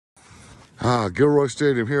Gilroy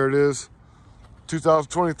Stadium, here it is.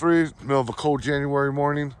 2023, middle of a cold January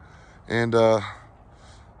morning. And I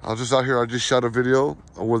was just out here, I just shot a video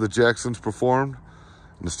of where the Jacksons performed.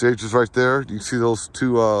 And the stage is right there. You can see those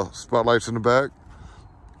two spotlights in the back,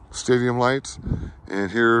 stadium lights. And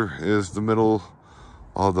here is the middle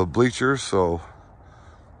of the bleachers. So,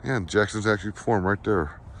 yeah, Jacksons actually performed right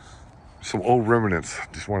there. Some old remnants.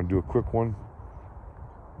 Just want to do a quick one.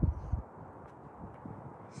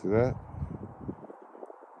 See that?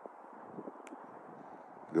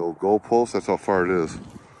 The old goalpost, that's how far it is.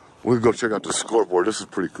 We'll go check out the scoreboard. This is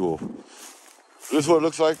pretty cool. This is what it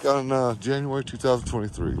looks like on January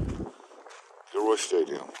 2023. Gilroy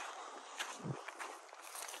Stadium.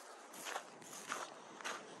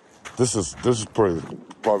 This is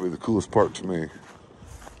probably the coolest part to me.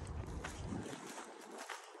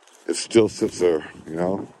 It still sits there, you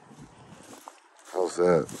know? How's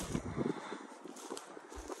that?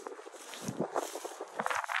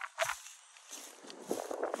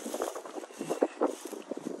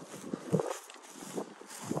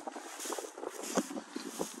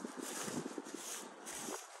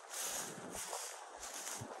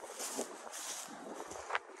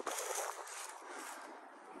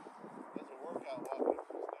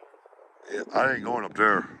 Yeah, I ain't going up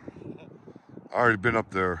there. I already been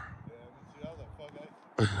up there.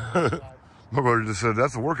 My brother just said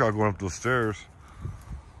that's a workout going up those stairs.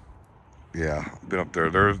 Yeah, been up there.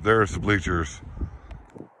 There's the bleachers.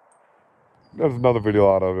 There's another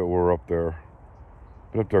video out of it where we're up there.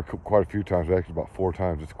 Been up there quite a few times, actually about 4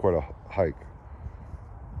 times. It's quite a hike.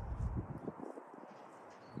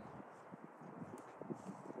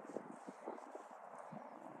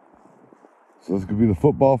 So this could be the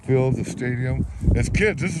football field, the stadium. As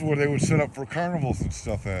kids, this is where they would set up for carnivals and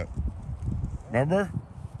stuff at. Remember?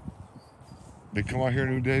 They'd come out here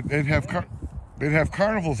and they'd have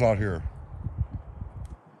carnivals out here.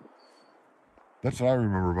 That's what I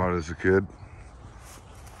remember about it as a kid.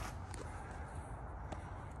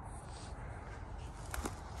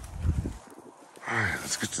 All right,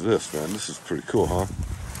 let's get to this, man. This is pretty cool, huh?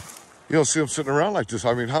 You don't see them sitting around like this.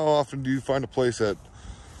 I mean, how often do you find a place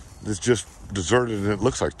that's just deserted and it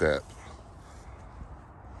looks like that?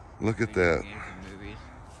 Look at that.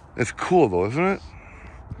 It's cool though, isn't it?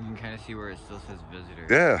 You can kind of see where it still says visitor.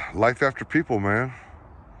 Yeah, life after people, man.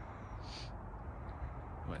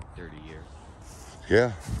 What, 30 years?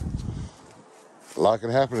 Yeah. A lot can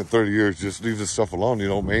happen in 30 years. Just leave this stuff alone. You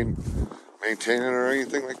don't maintain it or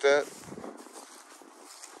anything like that.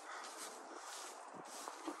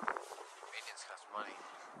 Maintenance costs money.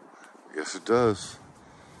 Yes, it does.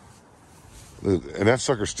 And that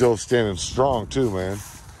sucker's still standing strong too, man.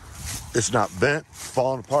 It's not bent,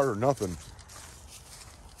 falling apart or nothing.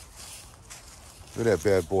 Look at that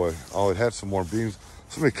bad boy. Oh, it had some more beams.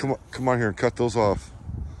 Somebody come on here and cut those off.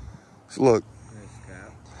 So look.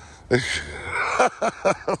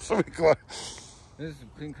 Somebody come on. There's some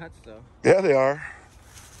clean cuts though. Yeah, they are.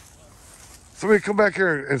 Somebody come back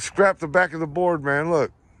here and scrap the back of the board, man.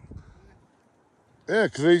 Look. Yeah,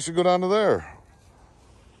 because they used to go down to there.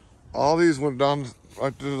 All these went down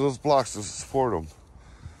right to those blocks to support them.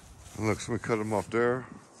 And look, somebody cut them off there.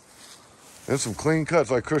 And some clean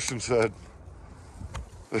cuts, like Christian said.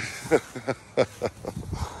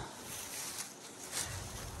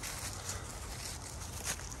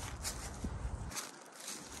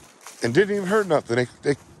 And didn't even hurt nothing.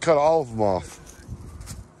 They cut all of them off.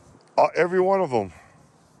 Every one of them.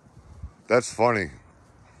 That's funny.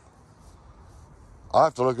 I'll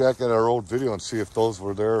have to look back at our old video and see if those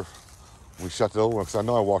were there when we shot the old one, because I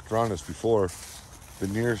know I walked around this before.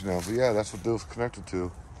 Been years now. But yeah, that's what those connected to.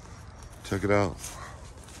 Check it out.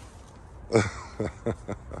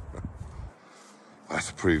 That's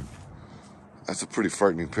a pretty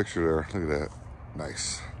frightening picture there. Look at that.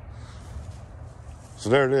 Nice. So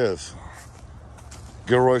there it is.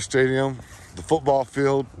 Gilroy Stadium, the football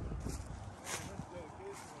field.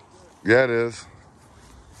 Yeah, it is.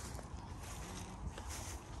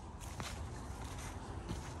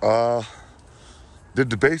 Did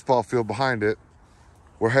the baseball field behind it.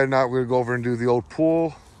 We're heading out. We're gonna go over and do the old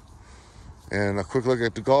pool and a quick look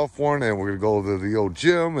at the golf one, and we're gonna go to the old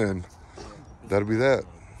gym, and that'll be that.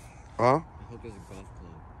 Huh? I hope there's a golf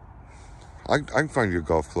club. I can find you a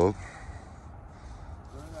golf club.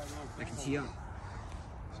 I can tee up.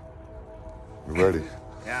 You ready?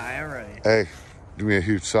 Yeah, I am ready. Hey, do me a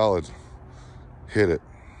huge solid. Hit it.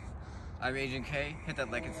 I'm Agent K. Hit that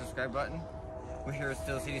like and subscribe button. We're here at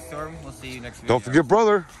Steel City Storm. We'll see you next video. Don't forget,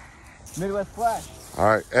 brother. Midwest Flash. All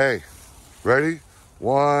right, hey, ready?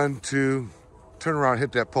 1, 2, turn around,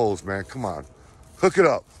 hit that pose, man. Come on. Hook it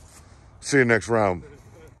up. See you next round.